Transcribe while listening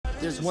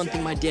there's one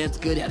thing my dad's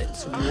good at,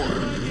 it's war.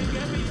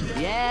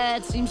 Yeah,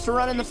 it seems to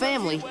run in the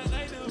family.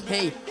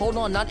 Hey, hold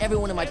on, not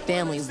everyone in my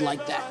family is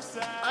like that.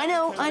 I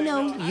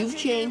know, you've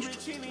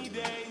changed.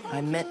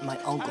 I met my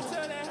uncle.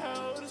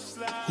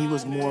 He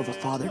was more of a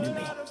father to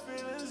me.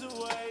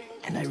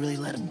 And I really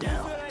let him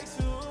down.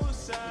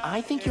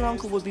 I think your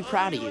uncle would be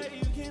proud of you.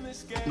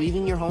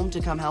 Leaving your home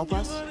to come help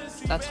us?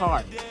 That's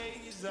hard.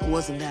 It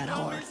wasn't that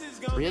hard.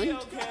 Really?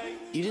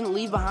 You didn't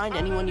leave behind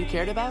anyone you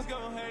cared about?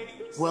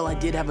 Well, I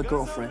did have a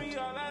girlfriend.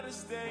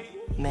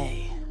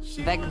 May.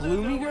 That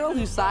gloomy girl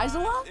who sighs a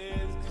lot?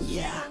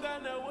 Yeah.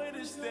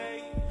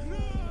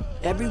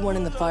 Everyone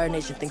in the Fire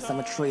Nation thinks I'm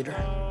a traitor.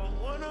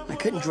 I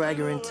couldn't drag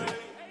her into it.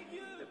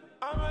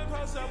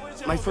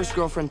 My first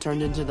girlfriend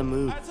turned into the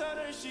mood.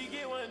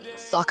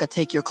 Sokka,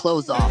 take your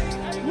clothes off.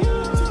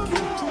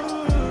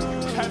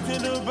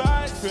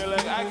 Feel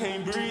like I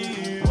can't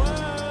breathe.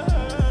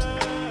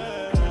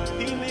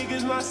 These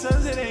niggas my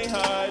sons, it ain't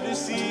hard to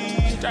see.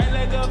 Strike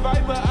like a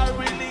viper, I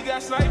really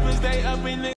got snipers, they up in the